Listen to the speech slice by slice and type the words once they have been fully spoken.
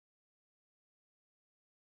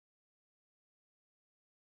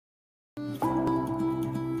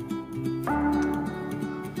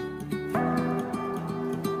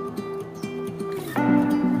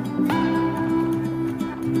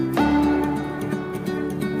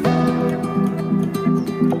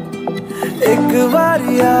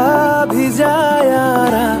बारी आ भी जा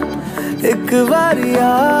यारा, एक बारी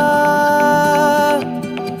आ,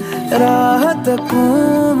 राह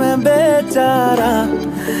तकूं मैं बेचारा,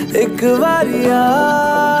 एक बारी आ,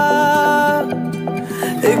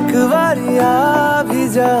 एक बारी आ भी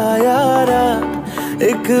जा यारा,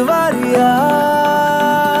 एक बारी आ,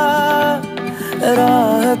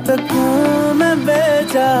 राह तकूं मैं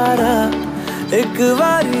बेचारा, एक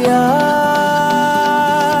बारी आ।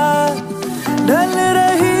 ढल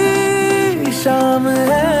रही शाम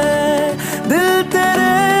है, दिल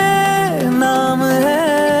तेरे नाम है,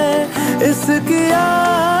 इसकी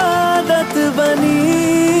आदत बनी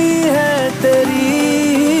है तेरी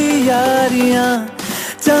यारियां।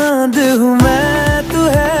 चांद हूँ मैं, तू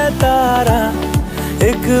है तारा,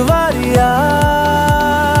 एक बारी आ,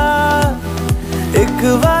 एक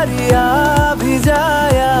बारी आ भी जा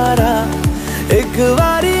यारा, एक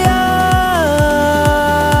बारी आ।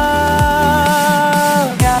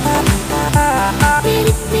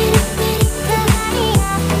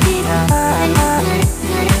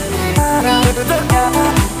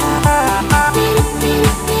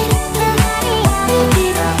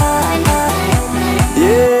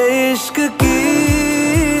 ये इश्क की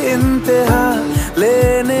इंतहा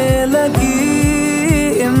लेने लगी,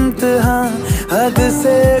 इम्तिहान हद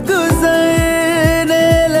से गुजरने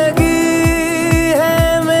लगी है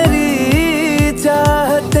मेरी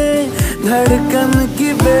चाहतें, धड़कन की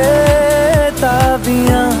बेताबियां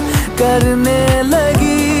करने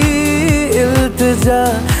लगी, इल्तिजा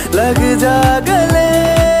लग जा गले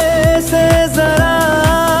से जरा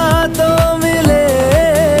तो मिले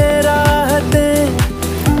राहतें,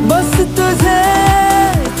 बस तुझे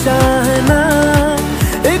चाहना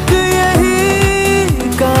एक यही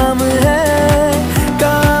काम है,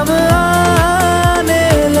 काम आने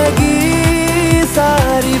लगी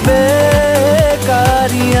सारी बेकारियां,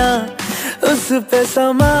 उस पे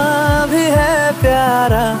समा भी है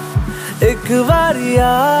प्यारा, एक बारी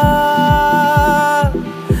आ,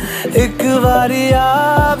 एक बारी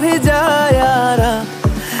आ भी जा यारा,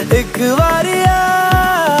 एक बारी आ।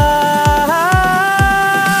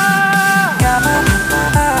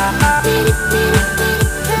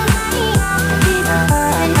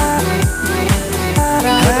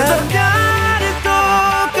 प्यार तो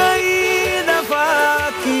कई दफा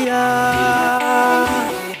किया,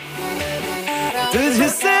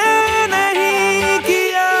 तुझसे नहीं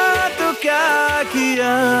किया तो क्या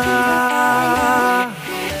किया,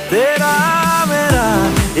 तेरा मेरा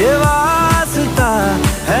ये वास्ता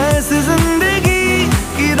है इस जिंदगी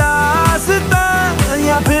की दास्ता,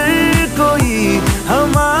 या फिर कोई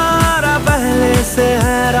हमारा पहले से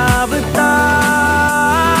है राबता।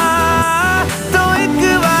 तो एक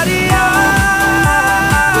बारी आ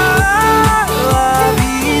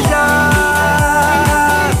भी जा,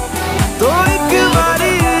 तो एक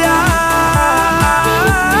बारी आ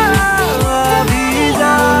भी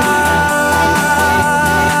जा।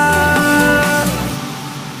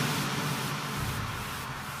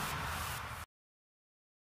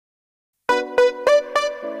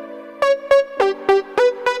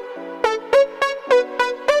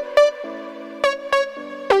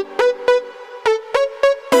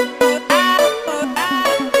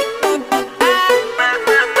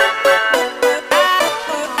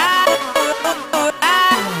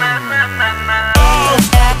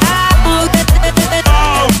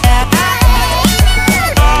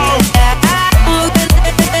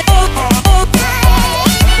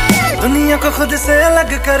 दुनिया को खुद से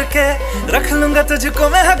अलग करके रख लूंगा तुझको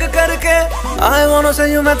मैं हक करके, I wanna say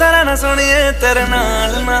you मैं तेरा ना सुनिए, तेरे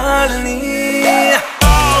नाल नाल नी।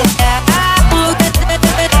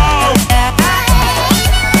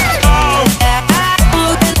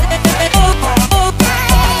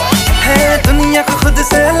 है दुनिया को खुद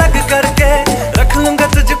से अलग करके रख लूंगा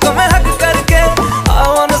तुझको मैं हक करके, I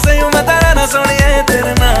wanna say you मैं तेरा ना सुनिए,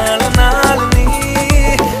 तेरे नाल नाल नी।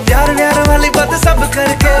 प्यार प्यार वाली बात सब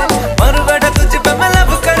करके मर बैठा तुझ पे मैं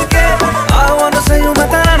लब करके, I wanna say you मैं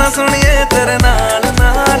तेरा ना सुनिए, तेरे नाल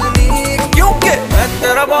नाल नी। क्योंकि मैं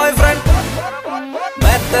तेरा बॉयफ्रेंड,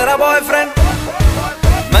 मैं तेरा बॉयफ्रेंड,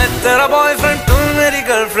 मैं तेरा बॉयफ्रेंड, तू मेरी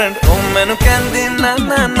गर्लफ्रेंड, तू मैनू कहंदी ना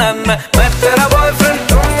ना ना ना। मैं तेरा बॉयफ्रेंड,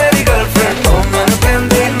 तू मेरी गर्लफ्रेंड, तू मैनू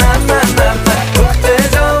कहंदी ना ना ना ना। रुकते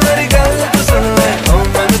जाओ मेरी गल तू सुन ले, तू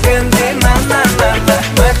मैनू कहंदी ना ना ना ना।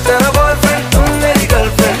 मैं तेरा बॉयफ्रेंड, तू मेरी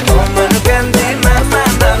गर्लफ्रेंड, तू मैनू कहंदी ना ना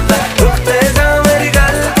ना ना। रुकते जाओ मेरी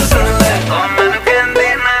गल तू सुन ले, तू मैनू कहंदी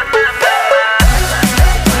ना ना ना।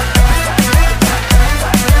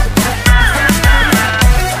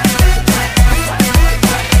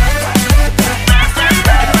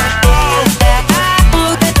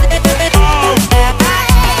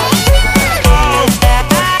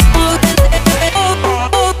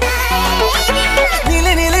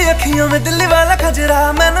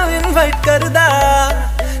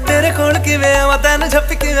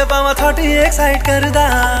 झपकी में पावा थोड़ी एक्साइट करदा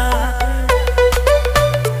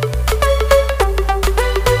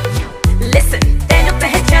Listen तेनू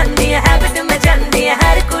पहचानदी है हैबिट में जानदी है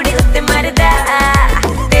हर कुड़ी उत्ते मरदा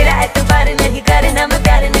तेरा एतबार नहीं करना मैं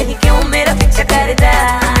प्यार नहीं क्यों मेरा पीछा करदा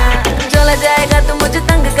चला जाएगा तू मुझे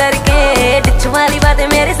तंग करके डिच वाली बातें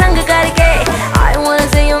मेरे संग करके I wanna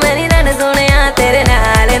see you मेरी रन सोनिया तेरे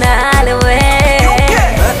नाल नाल वे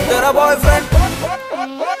मैं तेरा बॉयफ्रेंड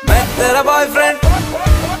मैं तेरा बॉयफ्रेंड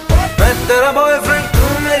मैं तेरा बॉयफ्रेंड तू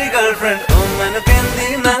मेरी गर्लफ्रेंड तू मैनू कहंदी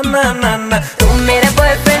ना ना ना ना तू मेरा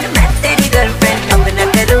बॉयफ्रेंड मैं तेरी गर्लफ्रेंड अब ना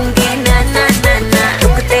करूंगी ना ना ना ना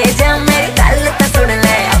रुकते जा मेरी गल तो सुन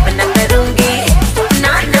ले अब ना करूंगी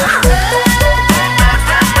ना ना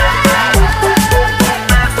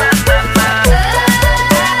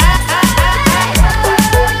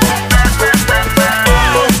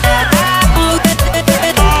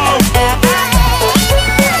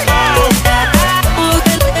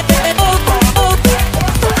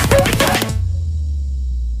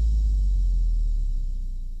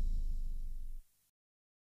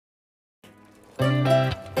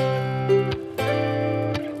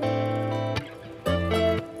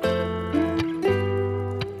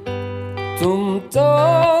तुम तो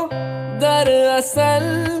दरअसल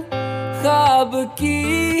ख्वाब की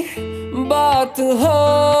बात हो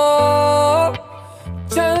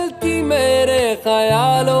चलती मेरे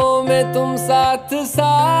ख्यालों में तुम साथ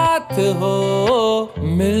साथ हो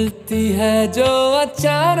मिलती है जो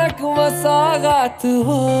अचानक वो सौगात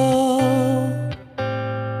हो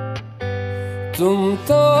तुम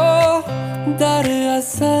तो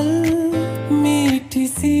दरअसल मीठी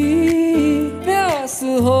सी प्यास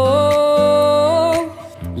हो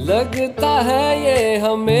लगता है ये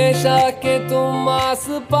हमेशा के तुम आस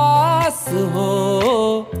पास हो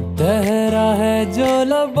ठहरा है जो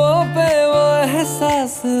लबों पे वो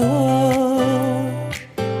एहसास हो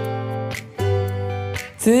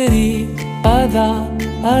तेरी अदा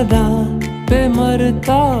अदा पे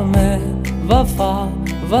मरता मैं वफा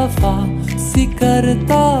वफा सी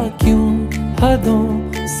करता क्यों हदों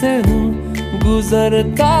से हूँ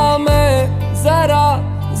गुजरता मैं जरा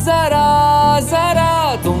जरा जरा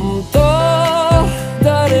तुम तो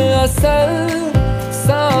दरअसल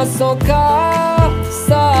सांसों का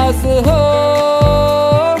साज हो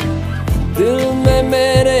दिल में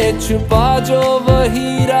मेरे छुपा जो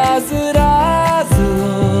वही राज राज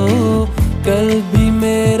हो कल भी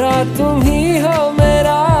मेरा तुम ही हो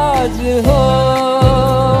मेरा आज हो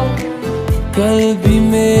कल भी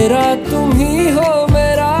मेरा तुम ही हो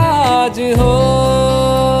मेरा आज हो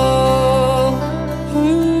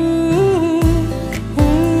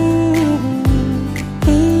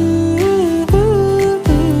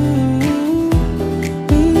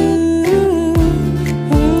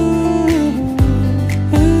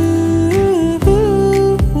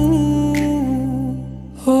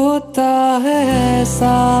होता है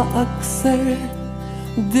ऐसा अक्सर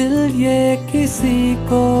दिल ये किसी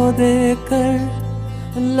को देकर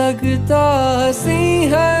लगता हंसी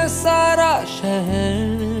है सारा शहर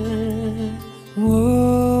वो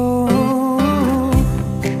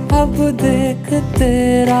अब देख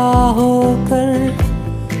तेरा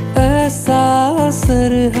होकर ऐसा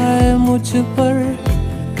असर है मुझ पर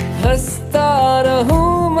हंसता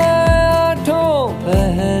रहूं मैं आठों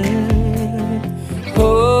पहर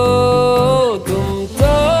हो तुम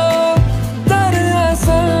तो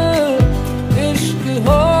दरअसल इश्क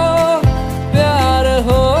हो प्यार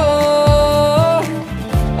हो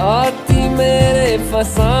आती मेरे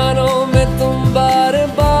फसानों में तुम बार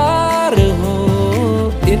बार हो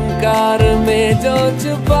इनकार में जो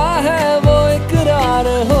छुपा है वो इकरार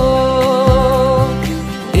हो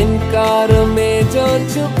इनकार में जो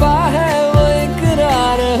छुपा है वो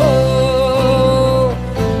इकरार हो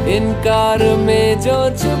इनकार में जो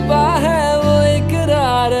छुपा है वो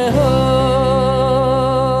इकरार हो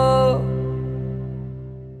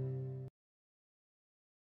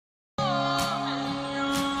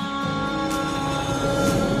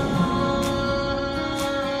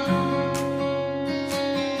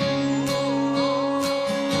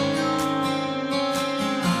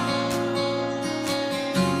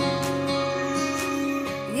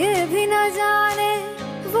ये भी न जाने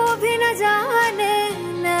वो भी न जाने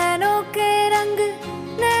नैनों के रंग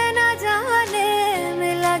नैना जाने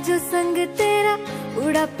मिला जो संग तेरा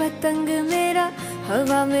उड़ा पतंग मेरा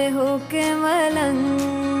हवा में होके मलंग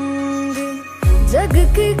जग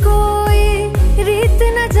की कोई रीत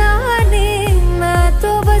न जाने मैं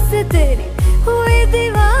तो बस तेरी हुई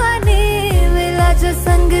दीवानी मिला जो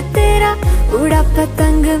संग तेरा उड़ा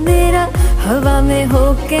पतंग मेरा हवा में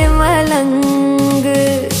होके मलंग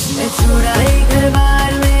मैं छोड़ा ही घर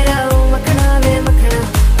बार मेरा मखना वे मखना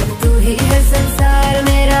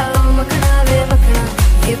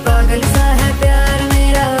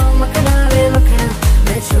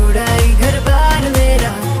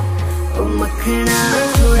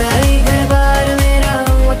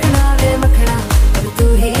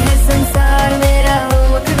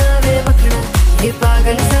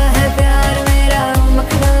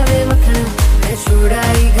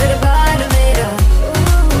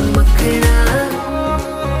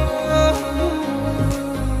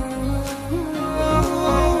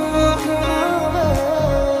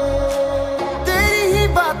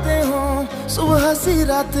सी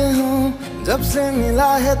रातें हों जब से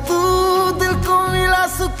मिला है तू, दिल को मिला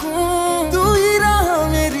सुकून। तू ही राह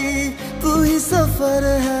मेरी, तू ही सफर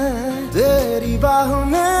है, तेरी बाहों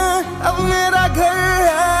में अब मेरा घर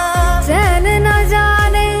है। चैन न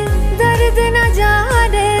जाने दर्द न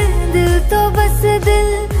जाने, दिल तो बस दिल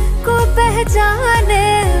को पहचाने।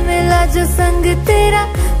 मिला जो संग तेरा,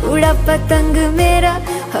 उड़ा पतंग मेरा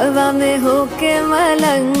हवा में होके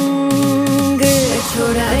मलंग।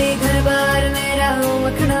 छोड़ा ये घर बार मेरा, ओ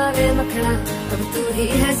मखना वे मखना, अब तू ही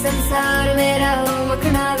है संसार मेरा, ओ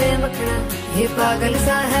मखना वे मखना। ये पागल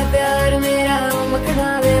सा है प्यार मेरा, ओ मखना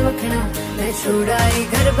वे मखना। मैं छोड़ा ये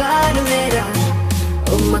घर बार मेरा,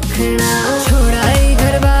 ओ मखना। छोड़ा ये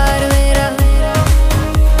घर बार मेरा,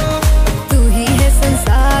 तू ही है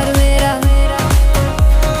संसार मेरा।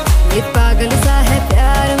 ये पागल सा है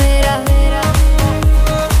प्यार मेरा,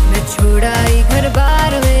 मैं छोड़ा ये घर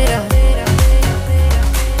बार मेरा।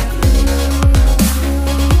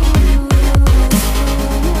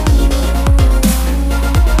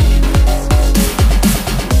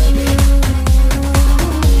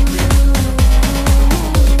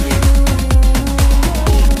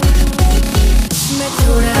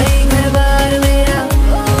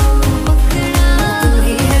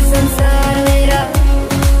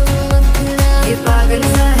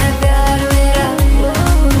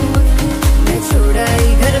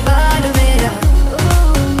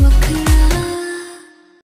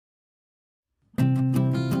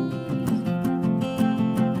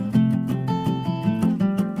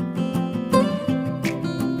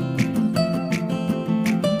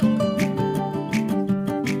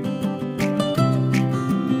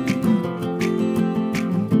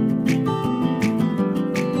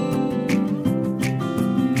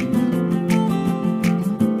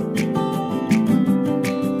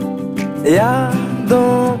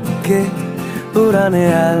 यादों के पुराने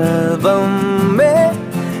एल्बम में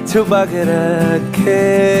छुपा के रखे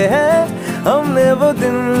हैं हमने वो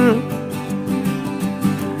दिन,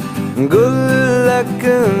 गुल्लक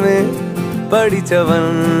में पड़ी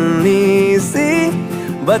चवन्नी सी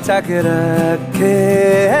बचा के रखे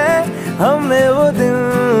हैं हमने वो दिन।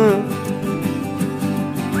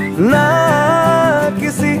 ना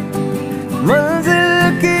किसी मंजिल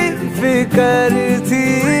की फिक्र थी,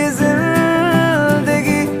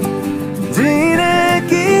 जिंदगी जीने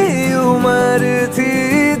की उम्र थी।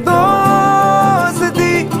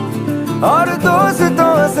 दोस्ती और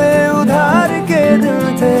दोस्तों से उधार के दिन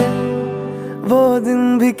थे, वो दिन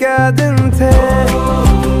भी क्या दिन थे।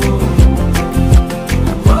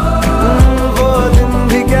 वो दिन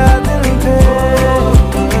भी क्या दिन थे,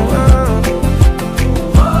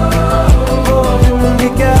 वो दिन भी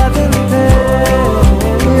क्या दिन थे।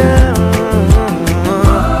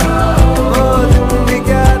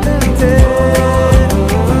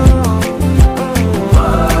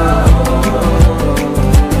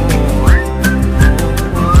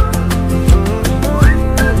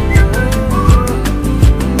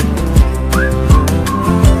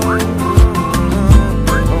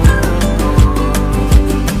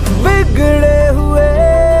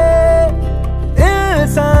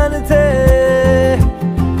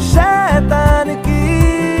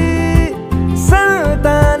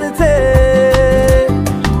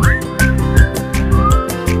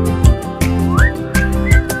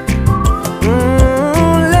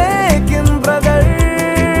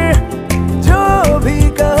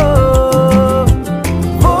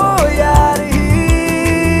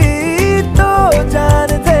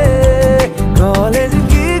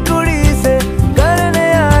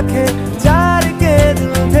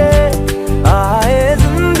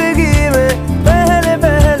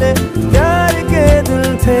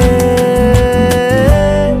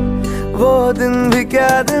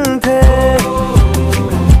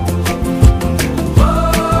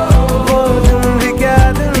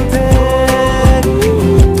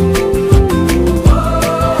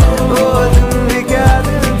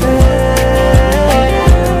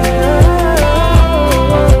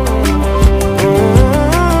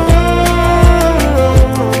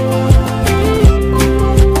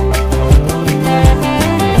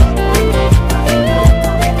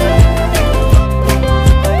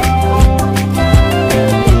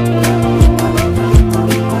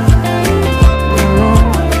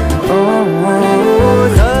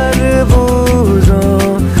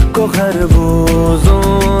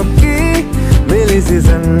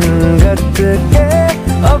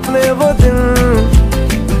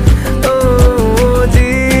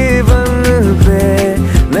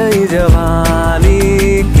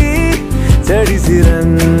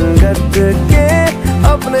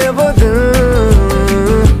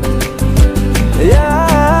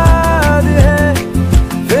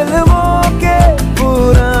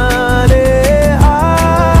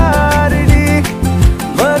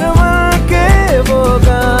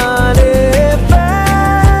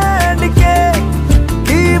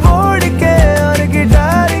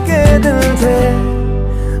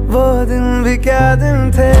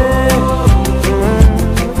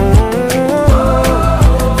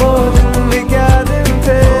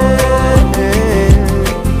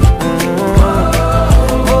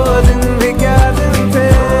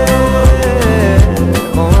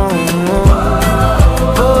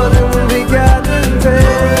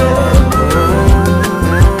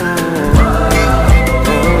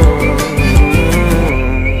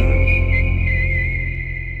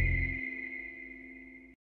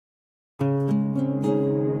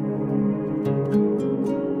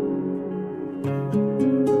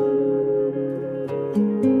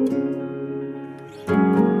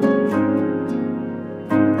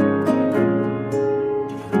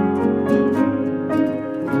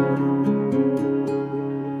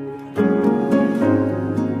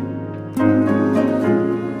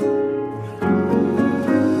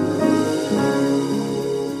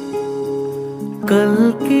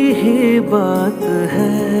 बात है,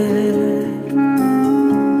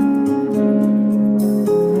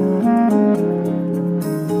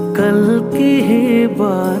 कल की ही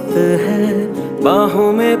बात है।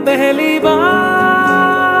 बाहों में पहली बार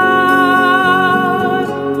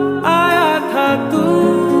आया था तू,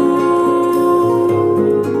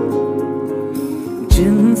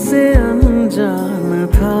 जिनसे अनजान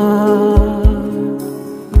था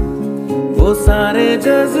वो सारे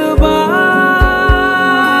जज्बात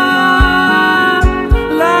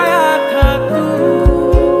लाया था तू।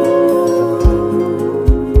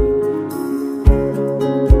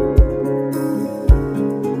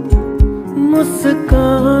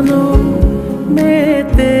 मुस्कानों में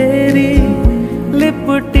तेरी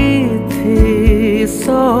लिपटी थी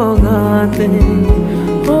सौगातें,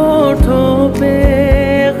 होठों पे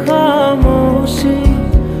खामोशी,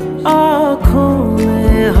 आँखों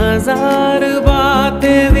में हजार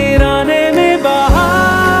बातें, वीराने में बहार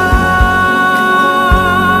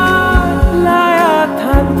लाया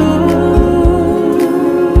था तू।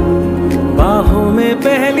 बाहों में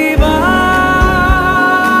पहली बार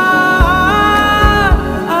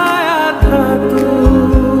आया था तू,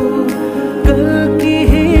 कल की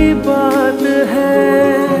ही बात है,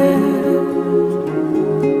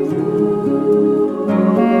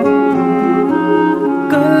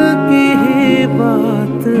 कल की ही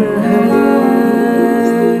बात है,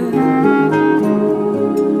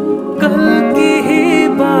 कल की ही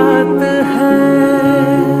बात है।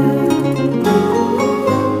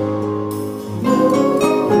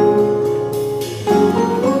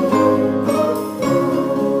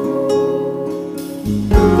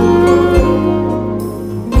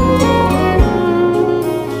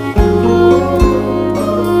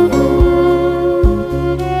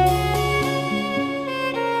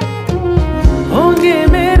 होंगे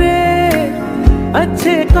मेरे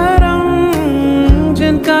अच्छे करम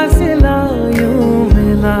जिनका सिला यूं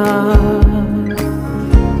मिला,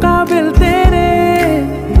 काबिल तेरे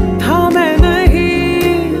था मैं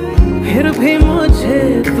नहीं, फिर भी मुझे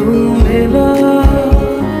तू मिला।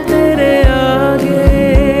 तेरे आगे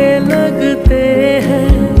लगते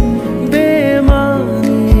हैं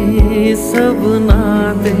बेमानी सब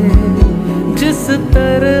नाते, जिस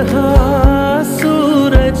तरह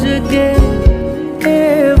सूरज के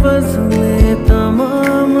एवज में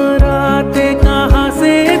तमाम रातें, कहाँ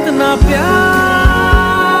से इतना प्यार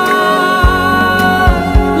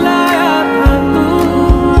लाया था तू।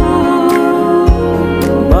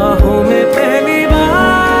 बाहों में पहली बार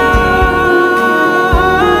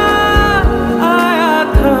आया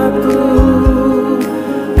था तू,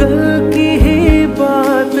 कल की ही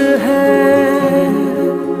बात है,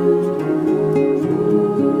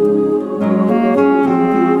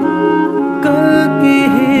 कल की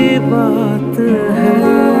ही बात है,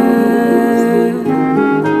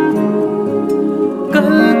 कल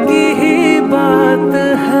की ही बात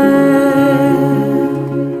है।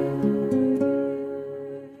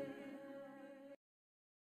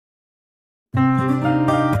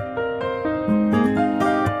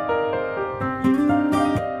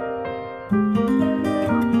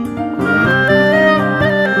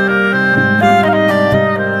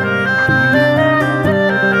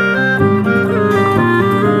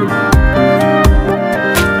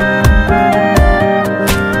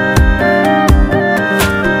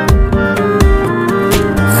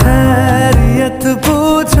 खैरियत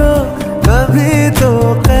पूछो कभी तो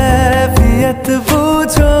कैफियत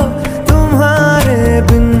पूछो, तुम्हारे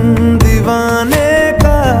बिन दीवाने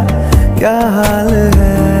का क्या हाल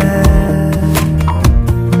है।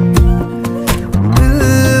 दिल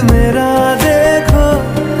मेरा देखो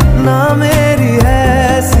ना मेरी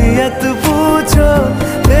हैसियत पूछो,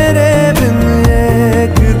 तेरे बिन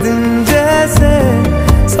एक दिन जैसे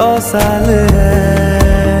 100 साल है।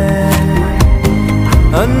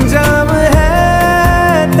 अंजाम है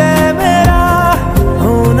तय मेरा,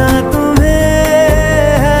 होना तुम्हें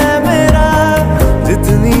है मेरा,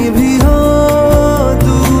 जितनी भी हो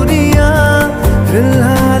दूरियां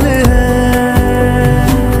फिलहाल है।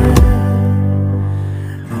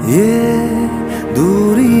 ये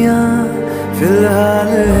दूरियां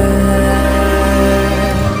फिलहाल है।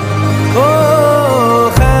 ओ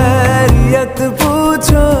खैरियत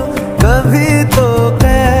पूछो कभी तो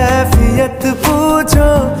कैफियत पूछो,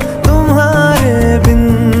 तुम्हारे बिन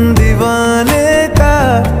दीवाने का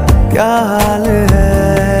क्या हाल है।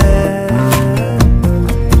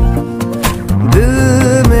 दिल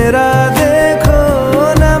मेरा देखो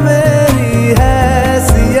ना मेरी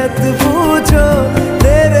हैसियत पूछो,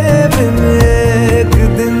 तेरे बिन एक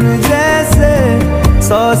दिन जैसे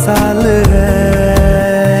 100 साल है।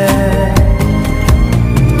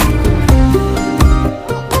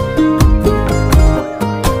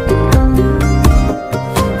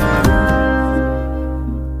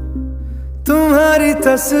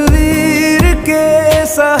 तस्वीर के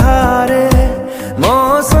सहारे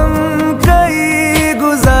मौसम कई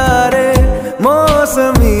गुजारे,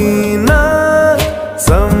 मौसमी ना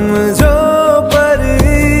समझो पर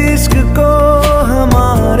इश्क को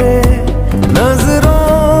हमारे,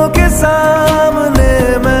 नजरों के सामने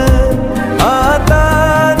मैं आता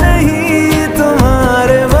नहीं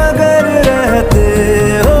तुम्हारे, मगर रहते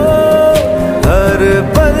हो हर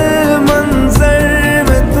पल मंजर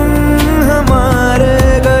में तुम हमारे।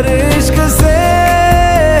 अगर इश्क से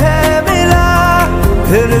है मिला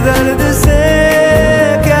फिर दर्द से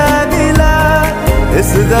क्या गिला,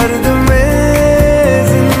 इस दर्द में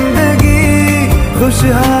जिंदगी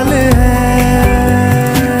खुशहाल है।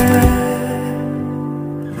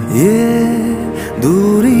 ये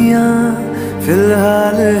दूरियां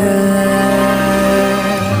फिलहाल है।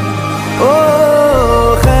 ओ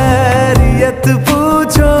खैरियत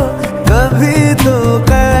पूछो कभी तो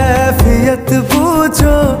कैफियत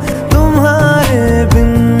पूछो, तुम्हारे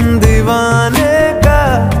बिन दीवाने का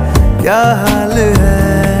क्या हाल है।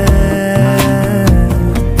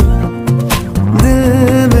 दिल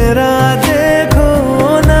मेरा देखो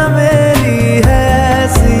ना मेरी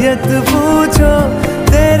हैसियत पूछो,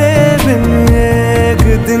 तेरे बिन एक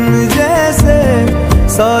दिन जैसे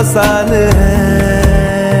 100 साल है।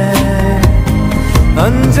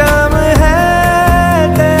 अंजाम है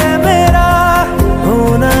तय मेरा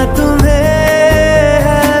होना तुम्हें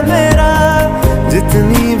है मेरा,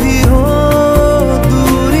 जितनी भी हो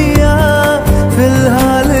दूरियां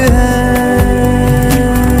फिलहाल है।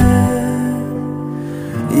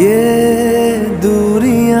 ये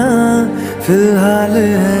दूरियां फिलहाल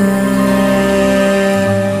है।